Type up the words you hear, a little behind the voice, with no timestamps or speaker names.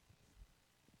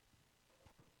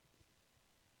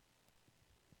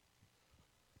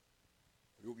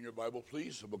Open your Bible,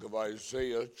 please. The book of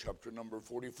Isaiah, chapter number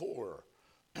 44.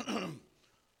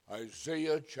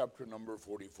 Isaiah, chapter number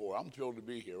 44. I'm thrilled to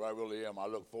be here. I really am. I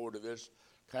look forward to this.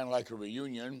 Kind of like a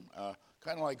reunion,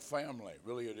 kind of like family.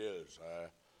 Really it is.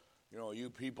 You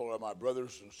people are my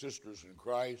brothers and sisters in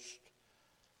Christ.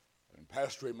 And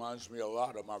Pastor reminds me a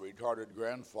lot of my retarded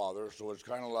grandfather, so it's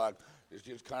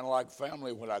just kind of like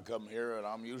family when I come here, and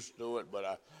I'm used to it,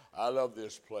 but I love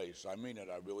this place. I mean it,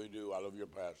 I really do. I love your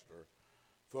pastor.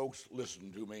 Folks,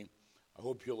 listen to me. I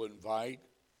hope you'll invite,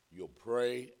 you'll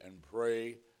pray and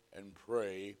pray and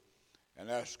pray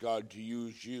and ask God to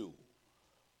use you.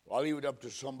 Well, I'll leave it up to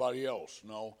somebody else.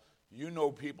 No, you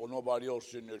know people nobody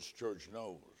else in this church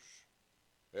knows.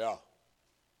 Yeah.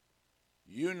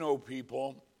 You know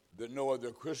people that no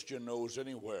other Christian knows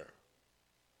anywhere.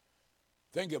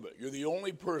 Think of it. You're the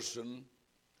only person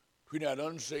between that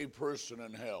unsaved person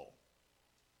and hell.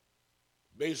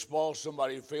 Baseball,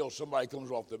 somebody fails, somebody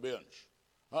comes off the bench.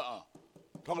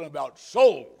 Talking about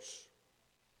souls.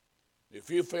 If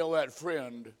you fail that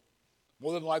friend,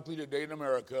 more than likely today in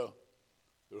America,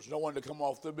 there's no one to come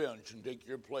off the bench and take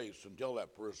your place and tell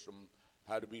that person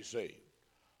how to be saved.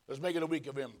 Let's make it a week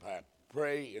of impact.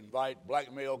 Pray, invite,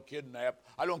 blackmail, kidnap.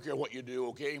 I don't care what you do,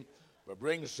 okay? But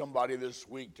bring somebody this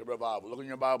week to revival. Look in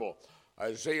your Bible.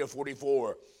 Isaiah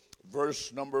 44,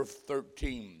 verse number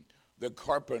 13. The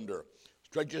carpenter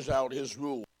stretches out his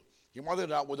rule. He marked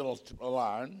it out with a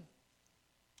line,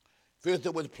 fixed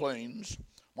it with planes,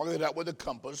 marked it out with a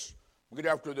compass, marked it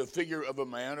after the figure of a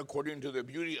man, according to the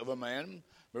beauty of a man,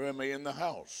 where may in the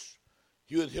house.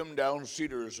 Heweth him down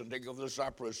cedars, and taketh the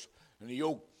cypress, and the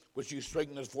oak which he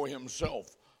straighteneth for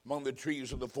himself among the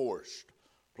trees of the forest.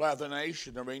 Plieth an ash,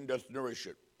 and the rain doth nourish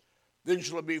it. Then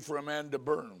shall it be for a man to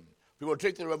burn. He will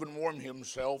take thereof and warm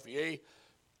himself, yea,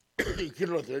 he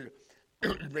kindleth it,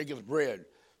 maketh bread.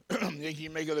 He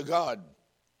maketh a god,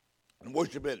 and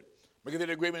worship it. Maketh it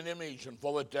a graven image, and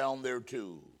falleth down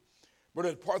thereto.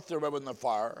 Burneth part thereof in the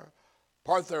fire.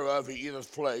 Part thereof he eateth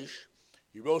flesh.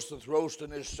 He roasteth roast,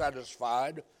 and is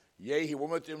satisfied. Yea, he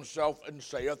warmeth himself, and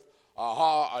saith,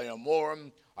 Aha, I am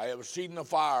warm, I have seen the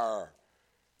fire.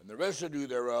 And the residue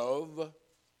thereof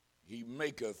he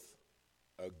maketh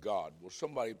a god. Will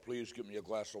somebody please give me a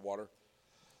glass of water?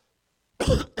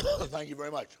 Thank you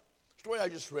very much. The story I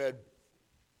just read,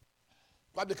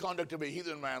 by the conduct of a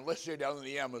heathen man, let's say down in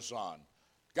the Amazon.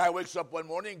 Guy wakes up one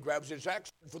morning, grabs his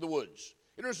axe for the woods.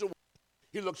 Enters the woods.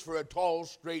 He looks for a tall,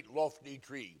 straight, lofty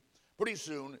tree. Pretty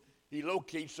soon, he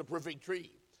locates the perfect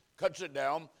tree, cuts it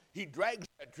down. He drags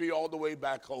that tree all the way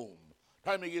back home.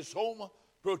 Time he gets home,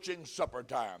 approaching supper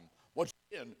time. Once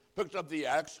again, picks up the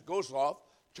axe, goes off,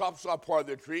 chops off part of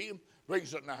the tree,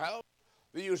 brings it in the house.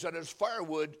 They use that as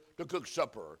firewood to cook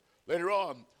supper. Later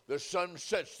on, the sun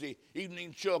sets, the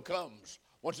evening chill comes.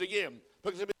 Once again,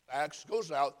 picks up his axe, goes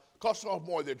out, cuts off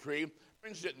more of the tree,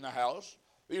 brings it in the house.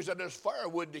 They use that as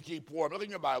firewood to keep warm. Look in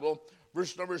your Bible,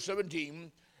 verse number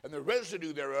 17. And the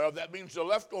residue thereof, that means the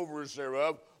leftovers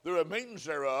thereof, the remains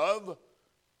thereof,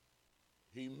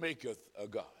 he maketh a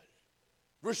god.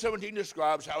 Verse 17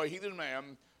 describes how a heathen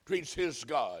man treats his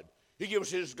God. He gives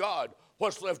his God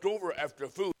what's left over after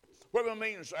food, what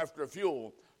remains after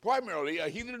fuel. Primarily, a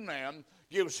heathen man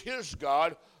gives his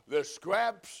God the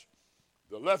scraps,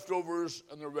 the leftovers,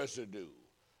 and the residue.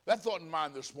 That thought in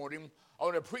mind this morning, I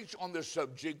want to preach on this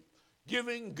subject,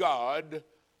 giving God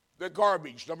the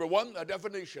garbage. Number one, a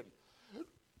definition.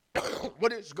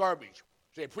 What is garbage?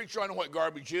 Say, preacher, I know what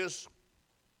garbage is.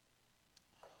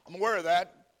 I'm aware of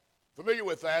that, familiar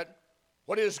with that.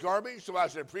 What is garbage? So I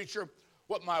said, preacher,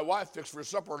 what my wife fixed for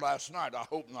supper last night. I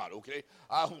hope not, okay?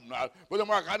 I hope not. Brother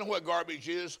Mark, I know what garbage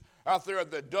is. Out there at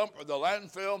the dump or the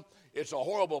landfill, it's a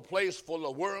horrible place full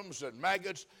of worms and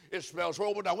maggots. It smells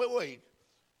horrible. Now, wait.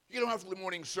 You don't have to the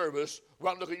morning service. Go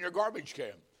out and look in your garbage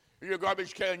can. In your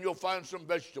garbage can, you'll find some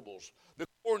vegetables. The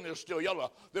corn is still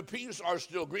yellow. The peas are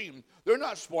still green. They're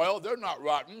not spoiled. They're not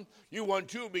rotten. You want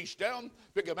to reach down,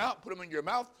 pick them out, put them in your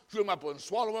mouth, chew them up and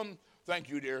swallow them. Thank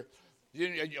you, dear.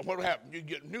 What will happen? You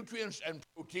get nutrients and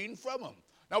protein from them.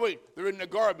 Now, wait, they're in the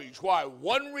garbage. Why?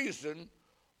 One reason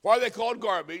why they're called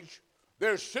garbage,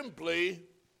 they're simply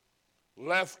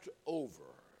left over.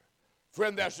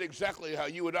 Friend, that's exactly how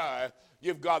you and I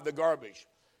give God the garbage.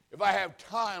 If I have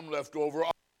time left over,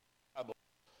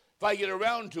 if I get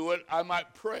around to it, I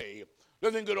might pray.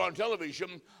 Nothing good on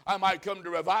television, I might come to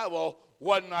revival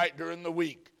one night during the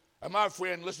week. And my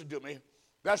friend, listen to me,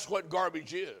 that's what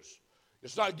garbage is.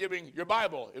 It's not giving your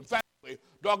Bible. In fact,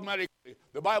 dogmatically,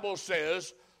 the Bible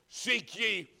says, seek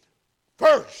ye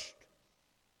first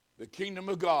the kingdom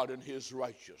of God and his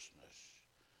righteousness.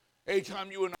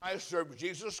 Anytime you and I serve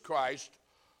Jesus Christ,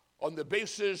 on the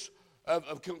basis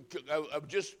of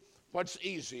just what's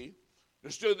easy,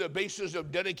 instead of the basis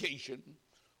of dedication,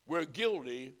 we're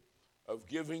guilty of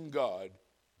giving God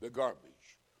the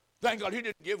garbage. Thank God he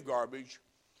didn't give garbage.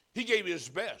 He gave his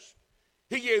best.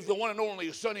 He gave the one and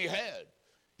only son he had.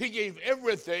 He gave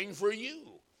everything for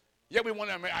you. Yet we want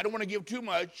to, I don't want to give too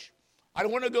much. I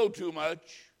don't want to go too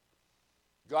much.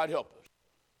 God help us.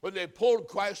 When they pulled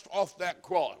Christ off that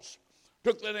cross,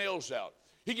 took the nails out,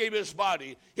 he gave his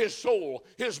body, his soul,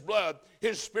 his blood,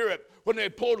 his spirit. When they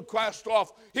pulled Christ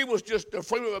off, he was just a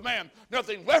frame of a man,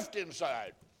 nothing left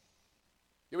inside.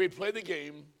 If we play the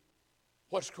game,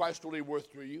 what's Christ really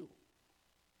worth to you?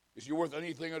 Is he worth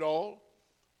anything at all?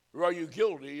 Or are you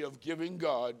guilty of giving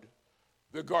God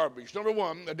the garbage? Number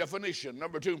one, the definition.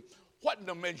 Number two, what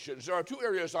dimensions? There are two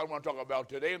areas I want to talk about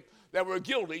today that we're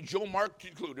guilty, Joe Mark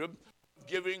included, of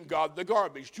giving God the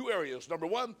garbage. Two areas. Number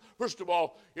one, first of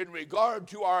all, in regard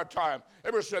to our time.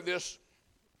 Ever said this?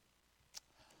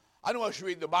 I know I should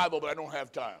read the Bible, but I don't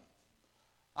have time.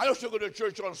 I know I should go to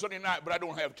church on Sunday night, but I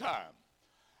don't have time.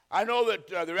 I know that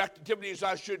there are activities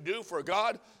I should do for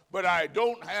God, but I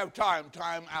don't have time.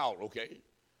 Time out, okay?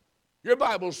 Your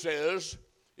Bible says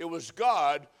it was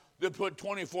God that put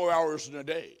 24 hours in a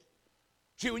day.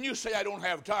 See, when you say I don't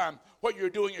have time, what you're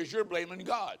doing is you're blaming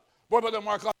God. Boy, Brother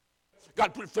Mark,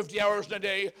 God put 50 hours in a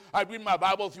day. I read my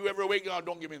Bible through every week. No,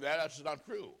 don't give me that. That's not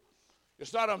true.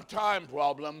 It's not a time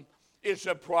problem. It's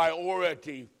a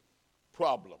priority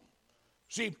problem.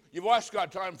 See, you've always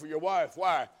got time for your wife.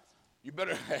 Why? You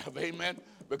better have, amen,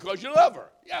 because you love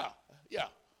her. Yeah.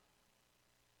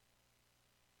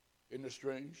 Isn't it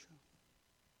strange?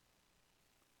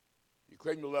 You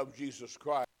claim to love Jesus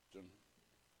Christ, and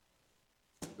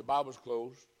the Bible's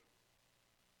closed.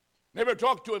 Never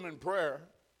talked to him in prayer.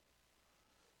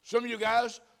 Some of you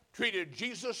guys treated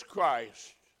Jesus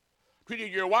Christ,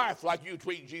 treated your wife like you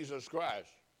treat Jesus Christ.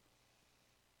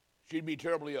 She'd be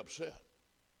terribly upset.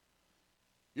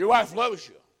 Your wife loves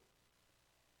you.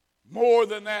 More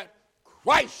than that,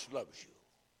 Christ loves you.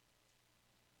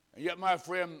 And yet, my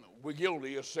friend, we're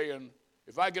guilty of saying,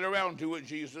 if I get around to it,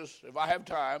 Jesus, if I have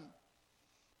time.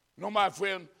 No, my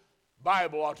friend,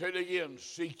 Bible, I'll tell you again,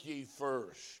 seek ye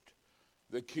first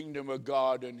the kingdom of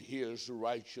God and his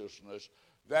righteousness.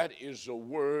 That is the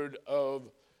word of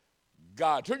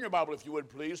God. Turn your Bible, if you would,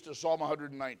 please, to Psalm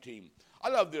 119. I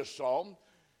love this psalm.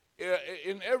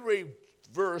 In every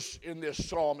verse in this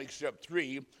psalm except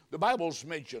 3, the Bible's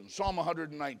mentioned, Psalm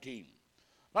 119.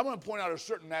 I'm going to point out a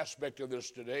certain aspect of this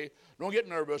today. Don't get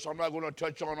nervous. I'm not going to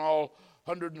touch on all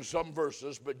 100 and some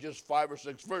verses, but just 5 or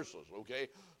 6 verses, okay?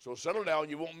 So settle down.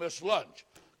 You won't miss lunch,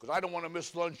 because I don't want to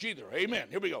miss lunch either. Amen.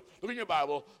 Here we go. Look in your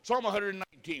Bible, Psalm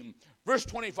 119, verse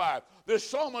 25. The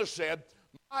psalmist said,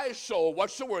 my soul,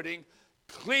 what's the wording?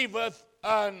 Cleaveth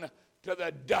unto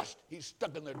the dust. He's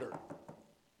stuck in the dirt.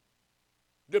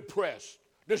 Depressed,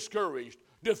 discouraged,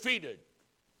 defeated.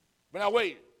 But now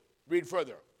wait, read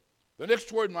further. The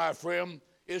next word, my friend,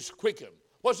 is quicken.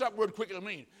 What's that word quicken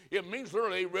mean? It means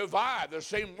literally revive. The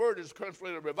same word is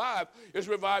translated revive, is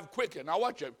revive, quicken. Now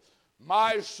watch it.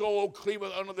 My soul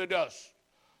cleaveth unto the dust.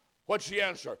 What's the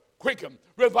answer? Quicken.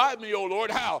 Revive me, O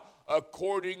Lord. How?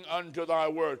 According unto thy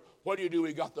word. What do?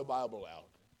 He got the Bible out.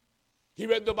 He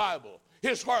read the Bible.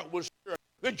 His heart was stirred.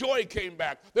 The joy came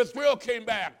back. The thrill came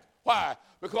back. Why?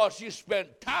 Because he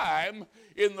spent time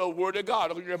in the Word of God.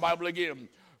 Look at your Bible again.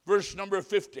 Verse number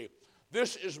 50.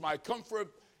 This is my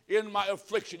comfort in my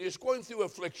affliction. He's going through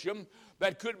affliction.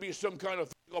 That could be some kind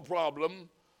of physical problem.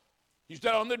 He's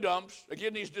down on the dumps.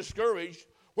 Again, he's discouraged.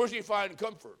 Where does he find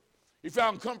comfort? He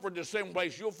found comfort in the same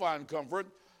place you'll find comfort.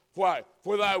 Why?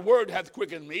 For thy word hath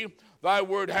quickened me. Thy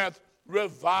word hath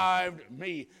revived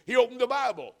me. He opened the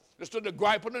Bible. Instead of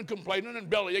griping and complaining and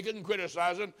bellyaching and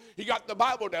criticizing, he got the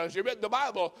Bible down. As he read the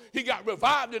Bible, he got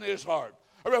revived in his heart.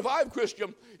 A revived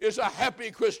Christian is a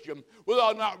happy Christian. Will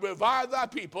thou not revive thy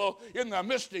people in the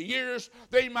midst of years?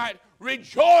 They might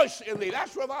rejoice in thee.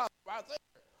 That's revival right there.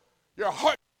 Your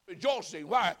heart is rejoicing.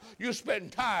 Why? You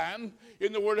spend time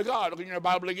in the Word of God. Look in your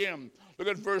Bible again. Look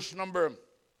at verse number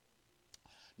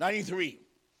 93.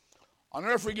 I'll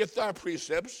never forget thy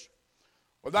precepts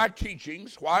or thy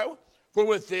teachings. Why? For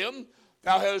with them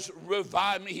thou hast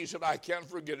revived me. He said, I can't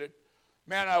forget it.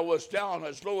 Man, I was down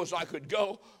as low as I could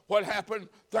go. What happened?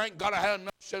 Thank God I had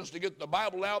enough sense to get the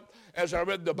Bible out. As I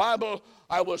read the Bible,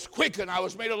 I was quickened. I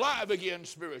was made alive again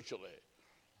spiritually.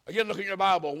 Again, look at your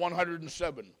Bible,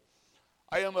 107.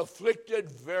 I am afflicted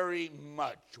very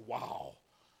much. Wow.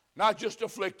 Not just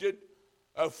afflicted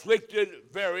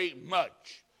very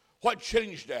much. What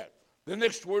changed that? The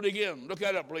next word again. Look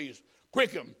at it, please.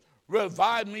 Quicken.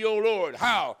 Revive me, O Lord.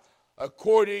 How?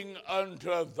 according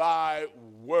unto thy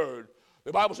word.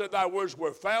 The Bible said thy words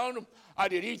were found. I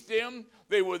did eat them.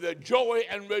 They were the joy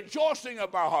and rejoicing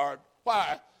of my heart.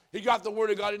 Why? He got the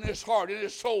word of God in his heart, in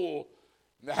his soul.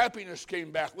 And the happiness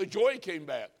came back. The joy came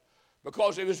back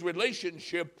because of his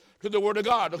relationship to the word of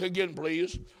God. Look again,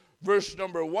 please. Verse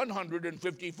number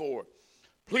 154.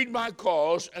 Plead my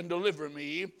cause and deliver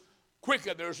me.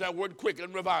 Quicken, there's that word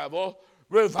quicken, revival.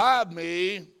 Revive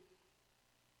me.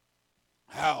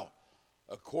 How?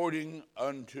 According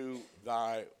unto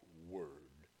thy word.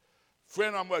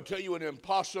 Friend, I'm going to tell you an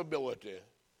impossibility.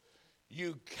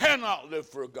 You cannot live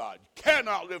for God,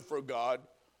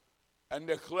 and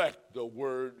neglect the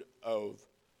word of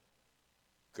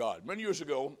God. Many years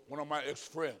ago, one of my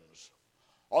ex-friends,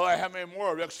 all I have many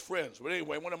more of ex-friends, but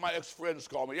anyway, one of my ex-friends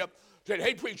called me up, said,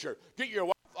 hey, preacher, get your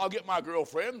wife, I'll get my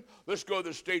girlfriend. Let's go to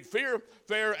the state fair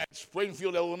at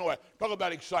Springfield, Illinois. Talk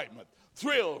about excitement.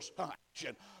 Thrills,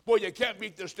 action. Boy, you can't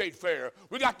beat the state fair.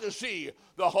 We got to see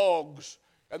the hogs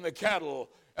and the cattle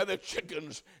and the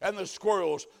chickens and the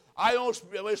squirrels. I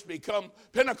almost become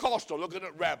Pentecostal looking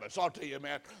at rabbits. I'll tell you,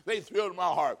 man, they thrilled my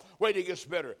heart. Wait, it gets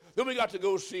better. Then we got to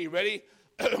go see, ready?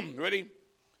 Ready?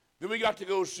 Then we got to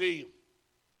go see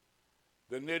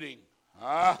the knitting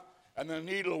and the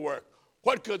needlework.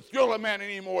 What could thrill a man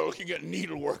anymore looking at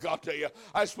needlework? I'll tell you.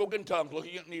 I spoke in tongues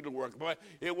looking at needlework. But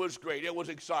it was great. It was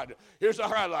exciting. Here's the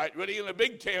highlight. Ready? In the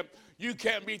big tent, you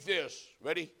can't beat this.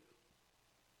 Ready?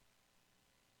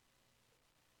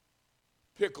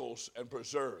 Pickles and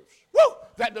preserves. Woo!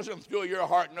 That doesn't thrill your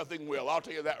heart, nothing will. I'll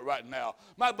tell you that right now.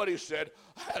 My buddy said,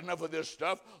 I had enough of this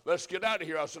stuff. Let's get out of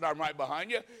here. I said, I'm right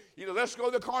behind you. You know, let's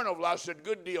go to the carnival. I said,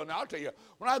 good deal. Now, I'll tell you,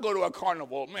 when I go to a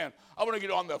carnival, man, I want to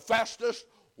get on the fastest,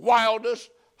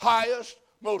 wildest, highest,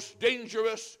 most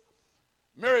dangerous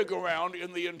merry-go-round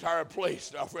in the entire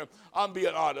place. Now, friend, I'm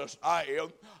being honest. I am.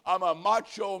 I'm a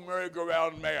macho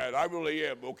merry-go-round man. I really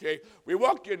am, okay? We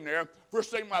walked in there. First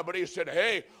thing my buddy said,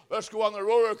 hey, let's go on the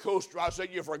roller coaster. I said,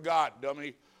 you forgot,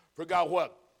 dummy. Forgot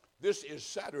what? This is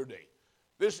Saturday.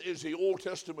 This is the Old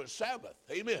Testament Sabbath.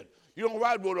 Amen. You don't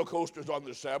ride roller coasters on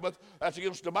the Sabbath. That's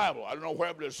against the Bible. I don't know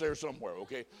where, but it's there somewhere,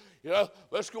 okay? You know,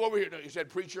 let's go over here. He said,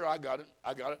 preacher, I got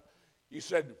it. He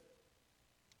said,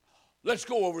 let's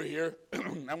go over here,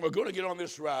 and we're going to get on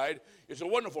this ride. It's a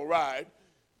wonderful ride.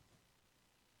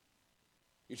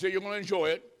 He said, you're going to enjoy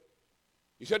it.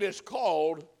 He said, it's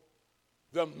called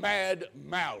the Mad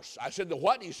Mouse. I said, the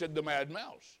what? He said, the Mad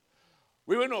Mouse.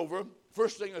 We went over.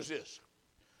 First thing is this.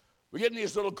 We get in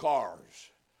these little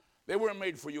cars. They weren't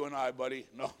made for you and I, buddy.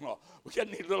 No. We get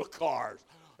in these little cars.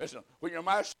 Listen, when you're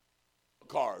my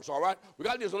cars, all right? We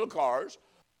got these little cars.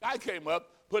 Guy came up,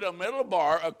 put a metal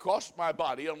bar across my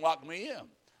body and locked me in.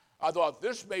 I thought,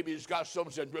 this baby's got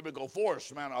some centrifugal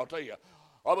force, man, I'll tell you.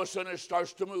 All of a sudden, it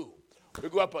starts to move. We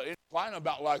go up an incline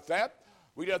about like that.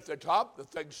 We get to the top. The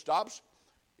thing stops.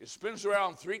 It spins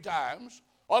around 3 times.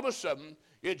 All of a sudden,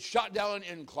 it shot down an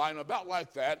incline about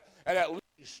like that, and at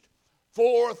least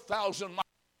 4,000 miles.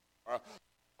 I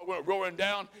went roaring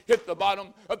down, hit the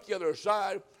bottom, up the other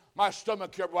side. My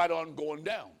stomach kept right on going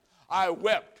down. I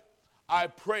wept. I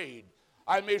prayed.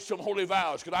 I made some holy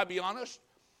vows. Could I be honest?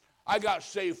 I got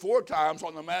saved 4 times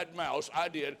on the Mad Mouse. I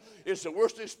did. It's the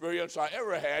worst experience I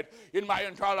ever had in my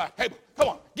entire life. Hey, come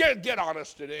on, get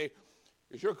honest today.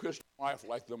 Is your Christian life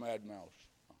like the Mad Mouse?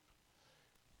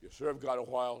 You serve God a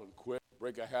while and quit,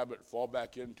 break a habit, fall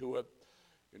back into it,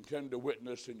 intend to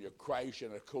witness, and you crash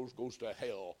and it goes to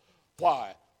hell.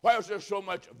 Why? Why is there so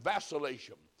much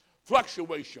vacillation,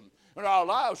 fluctuation in our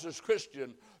lives as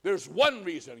Christians? There's one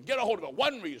reason. Get a hold of it.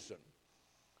 One reason.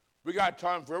 We got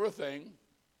time for everything,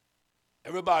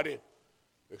 everybody,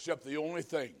 except the only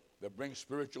thing that brings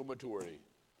spiritual maturity.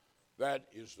 That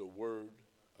is the Word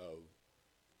of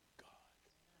God.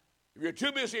 If you're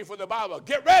too busy for the Bible,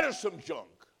 get rid of some junk.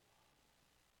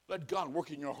 Let God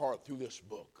work in your heart through this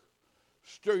book.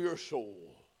 Stir your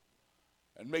soul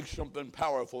and make something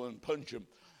powerful and pungent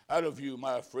out of you,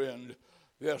 my friend.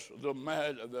 Yes,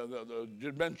 the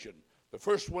dimension. The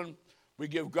first one, we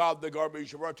give God the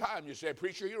garbage of our time. You say,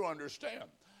 preacher, you don't understand.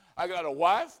 I got a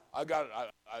wife. I got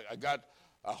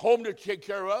a home to take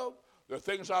care of. There are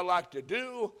things I like to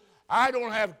do. I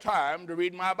don't have time to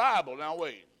read my Bible. Now,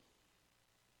 wait.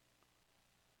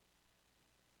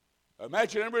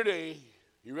 Imagine every day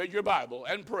you read your Bible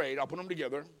and prayed. I'll put them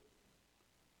together.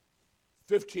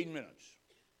 15 minutes.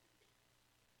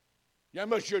 You know how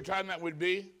much your time that would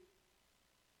be?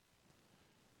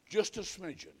 Just a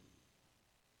smidgen.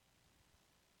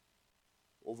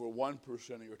 Over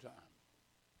 1% of your time.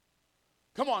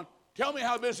 Come on, tell me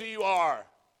how busy you are.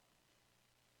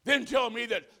 Then tell me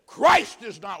that Christ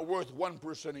is not worth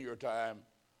 1% of your time.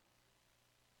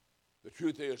 The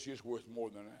truth is, he's worth more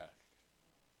than that.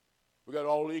 We got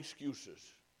all the excuses.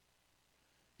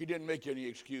 He didn't make any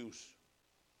excuse.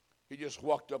 He just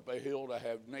walked up a hill to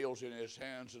have nails in his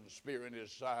hands and a spear in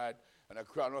his side and a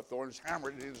crown of thorns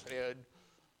hammered in his head.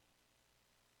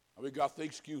 And we got the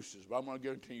excuses, but I'm going to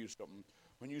guarantee you something.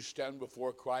 When you stand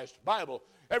before Christ's Bible,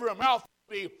 every mouth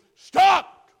will be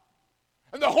stopped,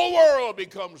 and the whole world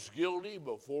becomes guilty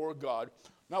before God.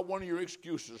 Not one of your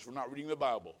excuses for not reading the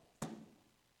Bible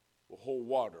will hold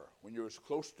water when you're as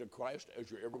close to Christ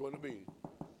as you're ever going to be.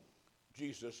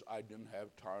 Jesus, I didn't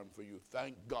have time for you.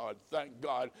 Thank God, thank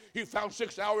God. He found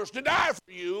 6 hours to die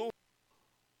for you.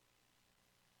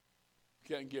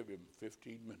 Can't give him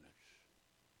 15 minutes.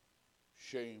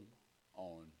 Shame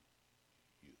on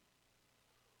you.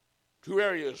 Two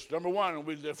areas. Number one,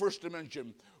 the first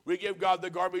dimension, we give God the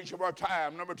garbage of our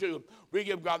time. Number two, we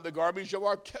give God the garbage of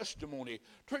our testimony.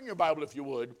 Turn your Bible, if you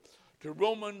would, to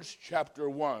Romans chapter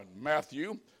 1.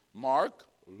 Matthew, Mark,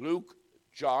 Luke,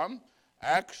 John,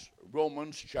 Acts,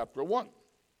 Romans chapter 1.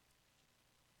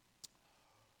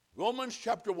 Romans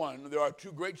chapter 1, there are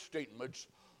two great statements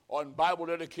on Bible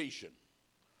dedication.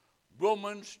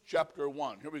 Romans chapter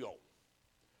 1, here we go.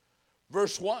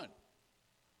 Verse 1.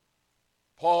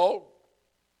 Paul,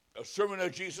 a servant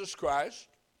of Jesus Christ,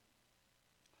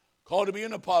 called to be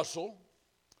an apostle,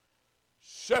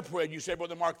 separated. You say,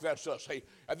 Brother Mark, that's us. Hey,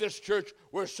 at this church,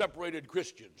 we're separated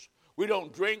Christians. We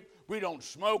don't drink, we don't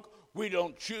smoke, we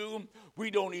don't chew, we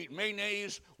don't eat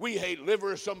mayonnaise, we hate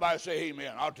liver. Somebody say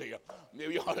amen. I'll tell you,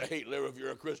 you ought to hate liver if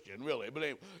you're a Christian, really. But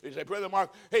anyway, you say, Brother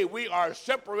Mark, hey, we are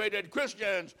separated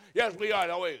Christians. Yes, we are.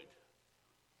 Now wait.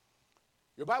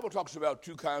 Your Bible talks about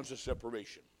two kinds of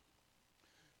separation.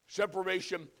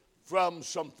 Separation from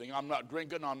something. I'm not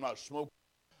drinking, I'm not smoking,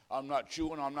 I'm not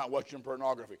chewing, I'm not watching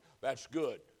pornography. That's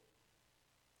good.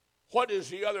 What is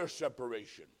the other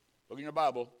separation? Look in your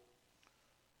Bible.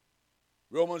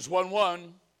 Romans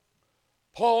 1:1.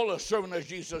 Paul, a servant of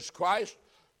Jesus Christ,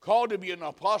 called to be an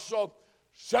apostle,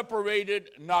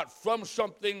 separated not from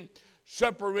something,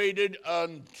 separated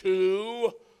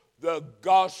unto the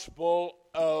gospel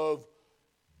of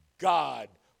God.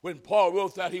 When Paul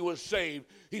wrote that he was saved,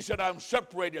 he said, I'm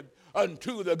separated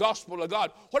unto the gospel of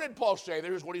God. What did Paul say?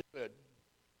 Here's what he said.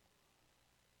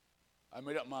 I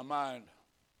made up my mind.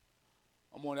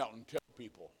 I'm going out and tell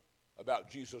people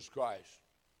about Jesus Christ.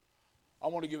 I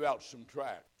want to give out some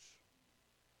tracts.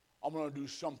 I'm going to do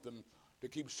something to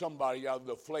keep somebody out of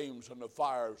the flames and the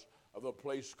fires of a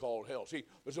place called hell. See,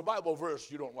 there's a Bible verse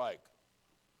you don't like.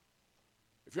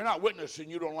 If you're not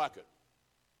witnessing, you don't like it.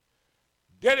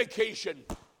 Dedication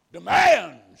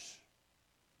demands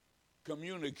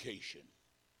communication.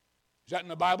 Is that in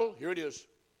the Bible? Here it is.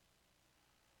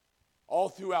 All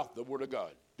throughout the Word of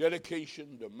God.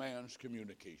 Dedication demands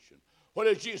communication. What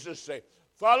did Jesus say?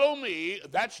 Follow me,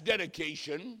 that's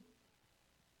dedication,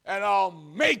 and I'll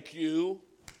make you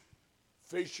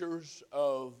fishers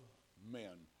of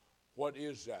men. What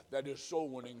is that? That is soul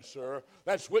winning, sir.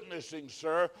 That's witnessing,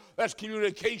 sir. That's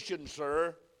communication,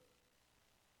 sir.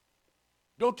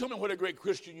 Don't tell me what a great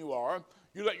Christian you are.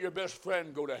 You let your best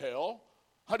friend go to hell,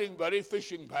 hunting buddy,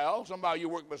 fishing pal, somebody you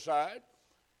work beside.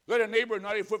 Let a neighbor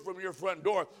 90 foot from your front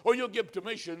door, or you'll give to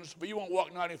missions, but you won't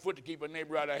walk 90 foot to keep a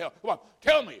neighbor out of hell. Come on,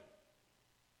 tell me.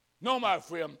 No, my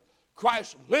friend,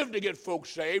 Christ lived to get folks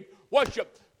saved.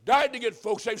 Worship, died to get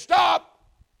folks saved. Stop!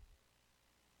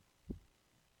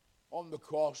 On the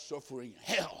cross, suffering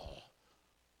hell.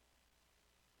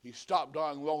 He stopped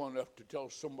dying long enough to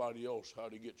tell somebody else how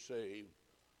to get saved.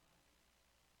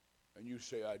 And you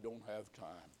say, I don't have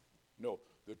time. No,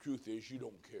 the truth is you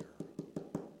don't care.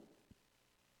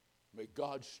 May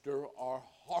God stir our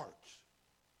hearts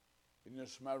in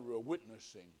this matter of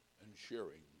witnessing and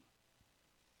sharing.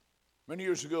 Many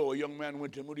years ago, a young man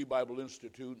went to Moody Bible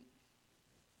Institute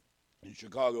in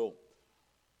Chicago.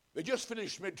 They just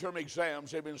finished midterm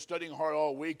exams. They'd been studying hard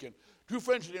all week, and two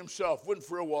friends and himself went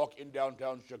for a walk in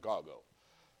downtown Chicago.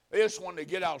 They just wanted to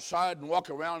get outside and walk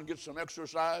around and get some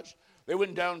exercise. They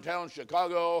went downtown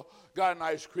Chicago, got an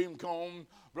ice cream cone.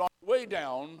 But on the way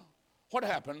down, what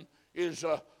happened is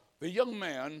the young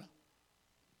man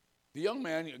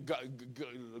had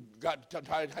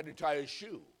to tie his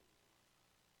shoe.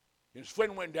 His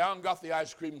friend went down, got the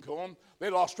ice cream cone. They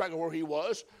lost track of where he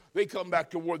was. They come back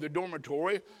toward the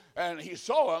dormitory, and he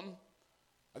saw him.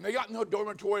 And they got in the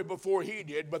dormitory before he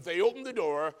did, but they opened the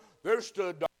door. There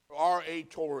stood Dr. R.A.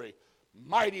 Torrey,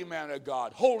 mighty man of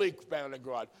God, holy man of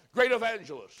God, great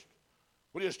evangelist.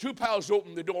 When his two pals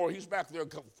opened the door, he's back there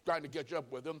trying to catch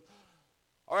up with them.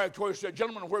 R.A. Torrey said,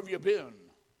 gentlemen, where have you been?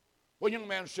 One young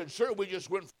man said, sir, we just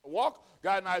went for a walk,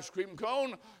 got an ice cream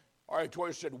cone.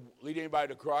 Oratorian said, lead anybody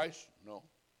to Christ? No.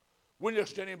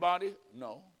 Witness to anybody?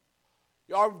 No.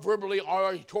 Verbally,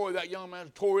 oratory, that young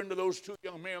man tore into those two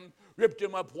young men, ripped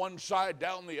him up one side,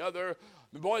 down the other.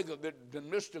 The boy that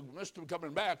missed him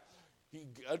coming back, he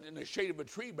got in the shade of a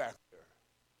tree back there.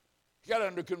 He got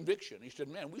under conviction. He said,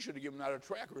 man, we should have given out a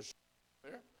track or something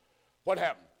there. What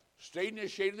happened? Stayed in the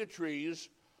shade of the trees,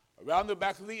 around the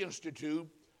back of the institute,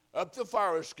 up the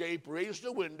fire escape, raised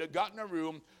the window, got in a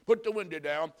room, put the window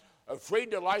down, afraid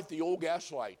to light the old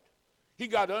gas light. He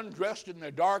got undressed in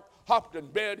the dark, hopped in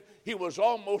bed. He was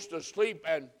almost asleep,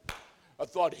 and a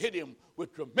thought hit him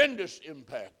with tremendous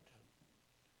impact.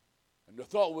 And the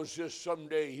thought was this: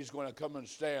 someday he's going to come and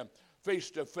stand face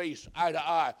to face, eye to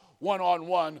eye,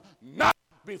 one-on-one, not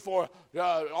before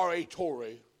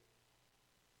oratory,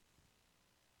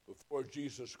 before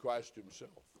Jesus Christ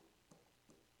himself.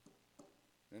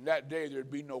 And that day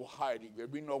there'd be no hiding,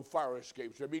 there'd be no fire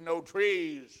escapes, there'd be no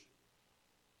trees.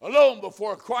 Alone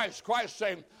before Christ, Christ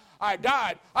saying, I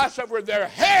died, I suffered their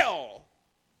hell.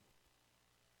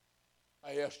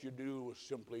 I asked you to do was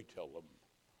simply tell them,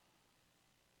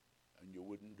 and you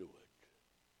wouldn't do it.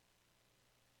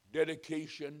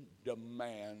 Dedication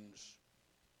demands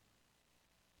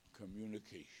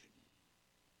communication.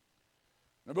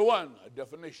 Number one, a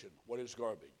definition. What is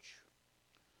garbage?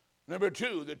 Number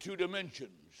two, the two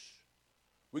dimensions.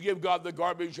 We give God the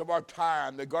garbage of our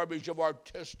time, the garbage of our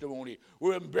testimony.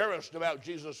 We're embarrassed about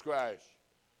Jesus Christ.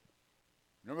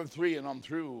 Number three, and I'm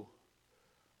through,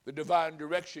 the divine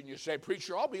direction. You say,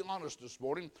 preacher, I'll be honest this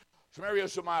morning. Some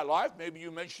areas of my life, maybe you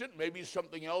mentioned it, maybe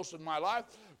something else in my life,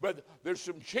 but there's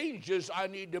some changes I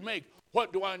need to make.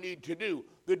 What do I need to do?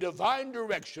 The divine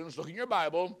directions, look in your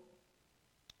Bible.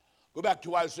 Go back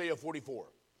to Isaiah 44.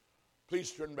 Please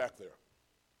turn back there.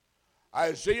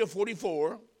 Isaiah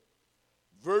 44.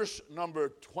 Verse number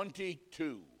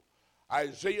 22.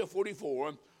 Isaiah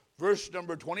 44, verse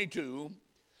number 22.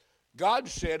 God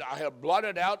said, I have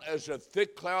blotted out as a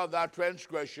thick cloud thy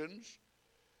transgressions,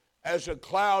 as a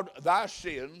cloud thy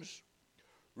sins.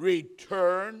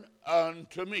 Return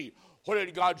unto me. What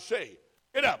did God say?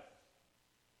 Get up.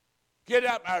 Get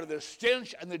up out of the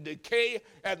stench and the decay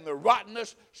and the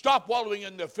rottenness. Stop wallowing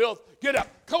in the filth. Get up.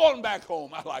 Come on back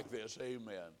home. I like this.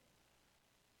 Amen.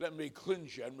 Let me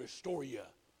cleanse you and restore you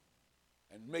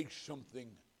and make something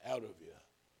out of you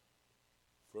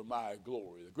for my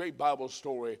glory. The great Bible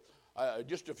story,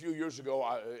 just a few years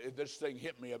ago, this thing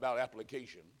hit me about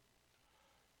application.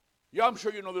 Yeah, I'm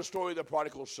sure you know the story of the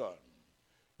prodigal son.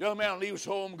 Young man leaves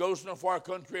home, goes in a far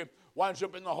country, winds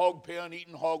up in the hog pen,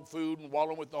 eating hog food and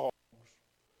wallowing with the hogs.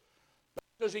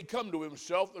 Does he come to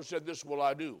himself and said, this will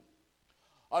I do.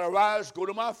 I'll arise, go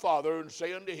to my father, and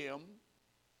say unto him,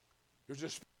 here's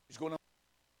this, he's going to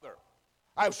my father.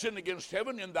 I have sinned against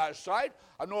heaven in thy sight.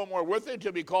 I no more worthy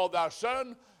to be called thy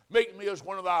son. Make me as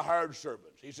one of thy hired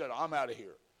servants. He said, I'm out of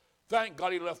here. Thank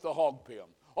God he left the hog pen.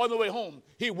 On the way home,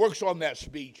 he works on that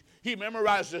speech. He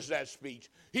memorizes that speech.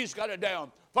 He's got it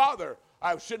down. Father, I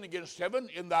have sinned against heaven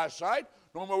in thy sight.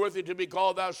 No more worthy to be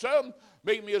called thy son.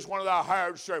 Make me as one of thy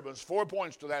hired servants. 4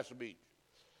 points to that speech.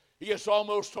 He gets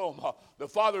almost home. The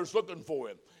father's looking for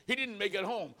him. He didn't make it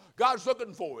home. God's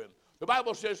looking for him. The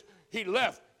Bible says he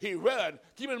left, he ran.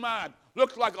 Keep in mind,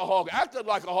 looked like a hog, acted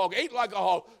like a hog, ate like a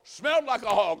hog, smelled like a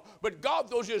hog. But God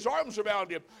throws his arms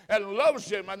around him and loves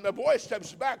him. And the boy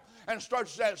steps back and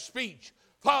starts that speech.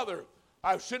 Father,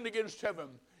 I've sinned against heaven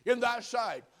in thy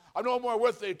sight. I'm no more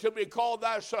worthy to be called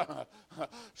thy son.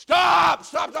 Stop!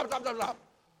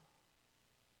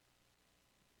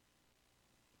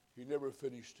 He never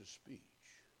finished his speech.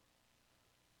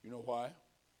 You know why?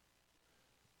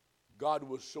 God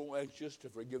was so anxious to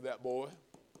forgive that boy.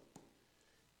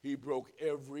 He broke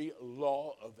every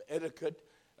law of etiquette.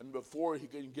 And before he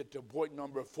can get to point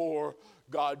number 4,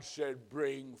 God said,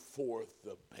 bring forth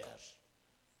the best.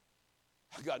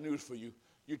 I got news for you.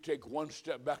 You take one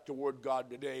step back toward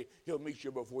God today, he'll meet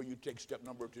you before you take step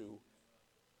number 2.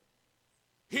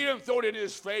 He didn't throw it in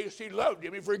his face. He loved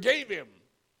him. He forgave him.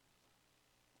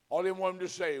 All he wanted to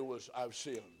say was, I've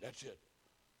sinned. That's it.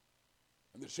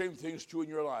 And the same thing's true in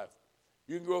your life.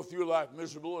 You can go through life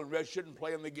miserable and wretched and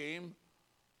playing the game,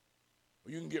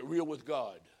 or you can get real with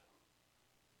God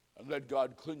and let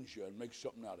God cleanse you and make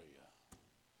something out of you.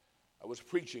 I was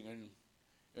preaching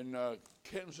in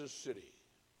Kansas City.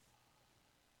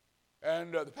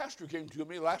 And the pastor came to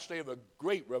me last day of a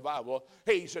great revival.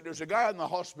 Hey, he said, there's a guy in the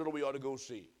hospital we ought to go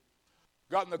see.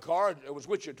 Got in the car, it was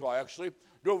Wichita actually,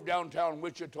 drove downtown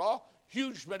Wichita,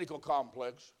 huge medical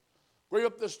complex. Right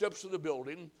up the steps of the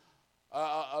building,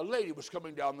 a lady was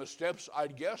coming down the steps,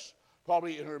 I'd guess,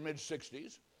 probably in her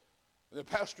mid-60s. And the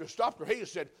pastor stopped her. He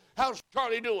said, how's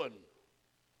Charlie doing?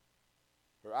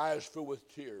 Her eyes filled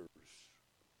with tears.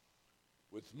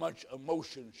 With much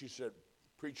emotion, she said,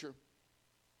 preacher,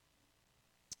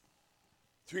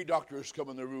 3 doctors come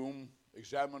in the room,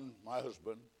 examined my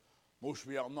husband, most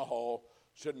me out in the hall,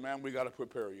 said, man, we got to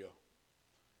prepare you.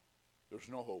 There's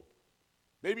no hope.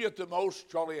 Maybe at the most,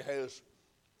 Charlie has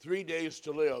 3 days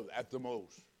to live at the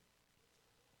most.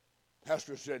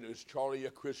 Pastor said, is Charlie a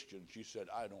Christian? She said,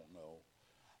 I don't know.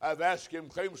 I've asked him,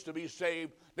 claims to be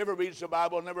saved, never reads the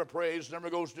Bible, never prays, never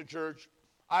goes to church.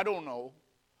 I don't know.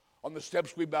 On the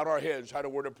steps, we bowed our heads, had a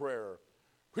word of prayer.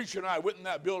 Preacher and I went in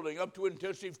that building up to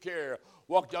intensive care,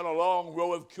 walked down a long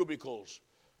row of cubicles.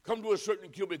 Come to a certain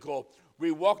cubicle.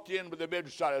 We walked in by the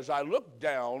bedside. As I looked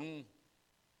down,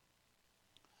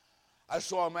 I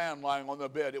saw a man lying on the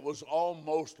bed. It was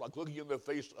almost like looking in the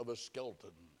face of a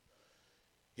skeleton.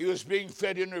 He was being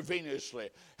fed intravenously,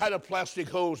 had a plastic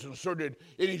hose inserted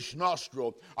in each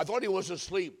nostril. I thought he was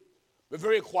asleep, but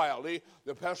very quietly,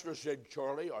 the pastor said,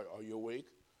 Charlie, are you awake?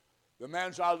 The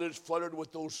man's eyelids fluttered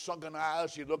with those sunken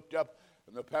eyes. He looked up,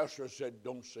 and the pastor said,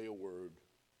 don't say a word.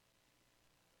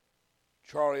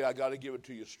 Charlie, I got to give it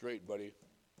to you straight, buddy.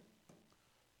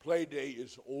 Play day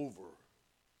is over.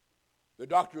 The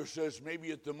doctor says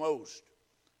maybe at the most,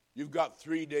 you've got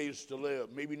 3 days to live,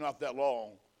 maybe not that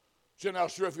long. So now,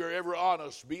 sir, if you're ever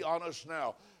honest, be honest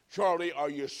now. Charlie, are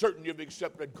you certain you've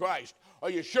accepted Christ? Are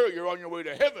you sure you're on your way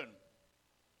to heaven?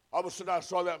 All of a sudden, I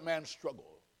saw that man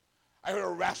struggle. I heard a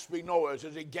raspy noise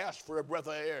as he gasped for a breath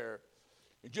of air.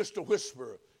 And just a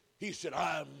whisper, he said,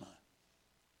 I'm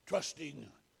trusting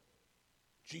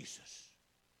Jesus.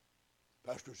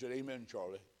 Pastor said, amen,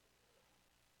 Charlie.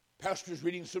 Pastor's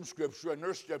reading some scripture. A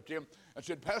nurse stepped in and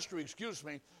said, Pastor, excuse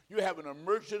me, you have an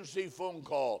emergency phone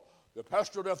call. The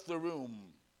pastor left the room.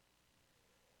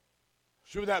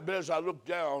 Through that bed, as I looked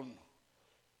down,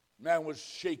 man was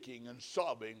shaking and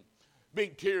sobbing,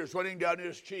 big tears running down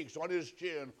his cheeks, on his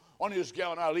chin, on his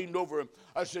gown. I leaned over him.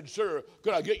 I said, sir,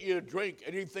 could I get you a drink?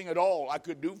 Anything at all I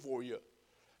could do for you?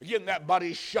 Again, that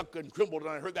body shook and trembled,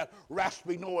 and I heard that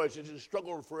raspy noise as he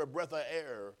struggled for a breath of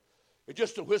air. And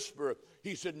just a whisper,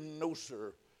 he said, no,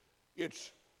 sir,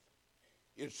 it's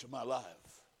my life.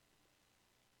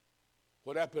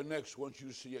 What happened next, once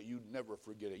you see it, you'd never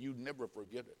forget it. You'd never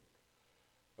forget it.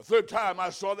 A third time,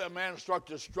 I saw that man start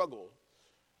to struggle.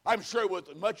 I'm sure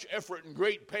with much effort and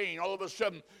great pain, all of a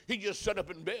sudden, he just sat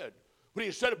up in bed. When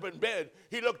he sat up in bed,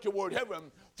 he looked toward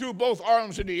heaven, threw both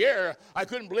arms in the air. I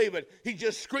couldn't believe it. He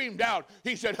just screamed out.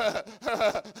 He said,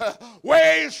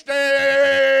 wasted!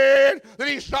 Then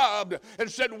he sobbed and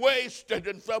said, wasted,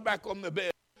 and fell back on the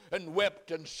bed and wept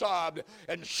and sobbed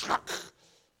and shook.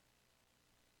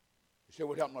 He said,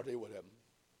 what happened? I'll tell you what happened.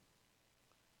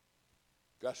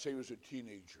 God said he was a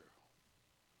teenager.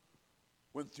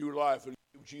 Went through life and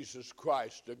gave Jesus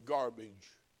Christ the garbage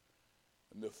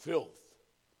and the filth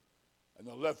and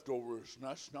the leftovers. And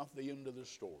that's not the end of the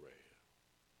story.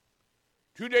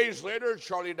 2 days later,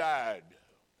 Charlie died.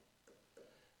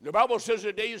 The Bible says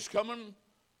the day is coming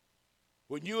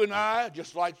when you and I,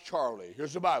 just like Charlie,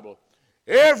 here's the Bible,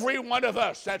 every one of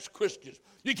us, that's Christians.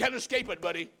 You can't escape it,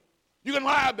 buddy. You can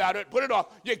lie about it, put it off.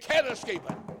 You can't escape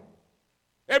it.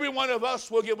 Every one of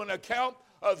us will give an account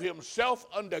of himself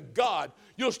unto God.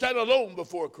 You'll stand alone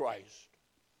before Christ.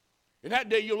 In that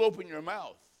day, you'll open your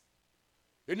mouth.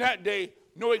 In that day,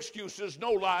 no excuses,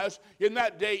 no lies. In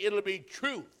that day, it'll be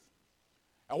truth.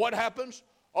 And what happens?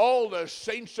 All the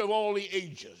saints of all the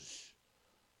ages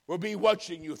will be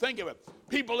watching you. Think of it.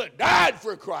 People that died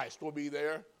for Christ will be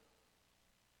there.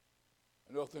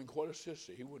 And they'll think, what a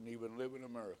sissy. He wouldn't even live in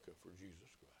America for Jesus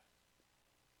Christ.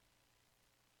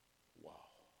 Wow.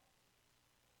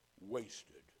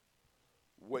 Wasted.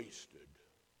 Wasted.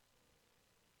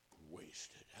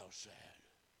 Wasted. How sad.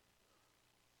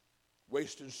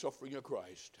 Wasted suffering of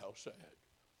Christ. How sad.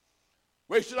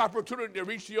 Wasted opportunity to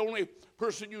reach the only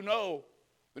person you know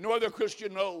that no other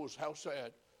Christian knows. How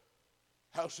sad.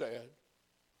 How sad.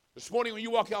 This morning when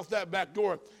you walk out that back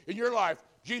door in your life,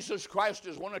 Jesus Christ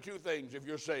is one of two things if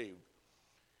you're saved.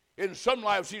 In some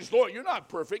lives, he's Lord. You're not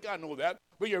perfect, I know that.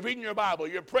 But you're reading your Bible,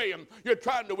 you're praying, you're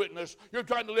trying to witness, you're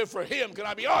trying to live for him. Can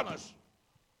I be honest?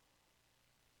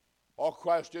 All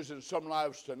Christ is in some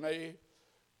lives today,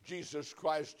 Jesus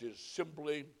Christ is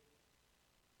simply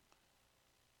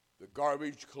the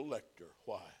garbage collector.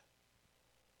 Why?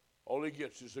 All he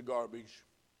gets is the garbage,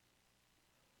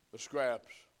 the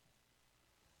scraps,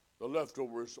 the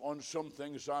leftovers. On some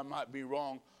things I might be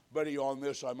wrong, buddy, on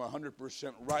this I'm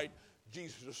 100% right.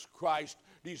 Jesus Christ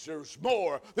deserves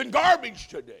more than garbage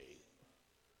today.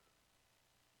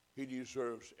 He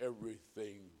deserves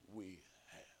everything we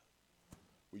have.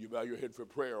 Will you bow your head for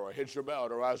prayer, or heads are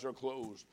bowed, or eyes are closed?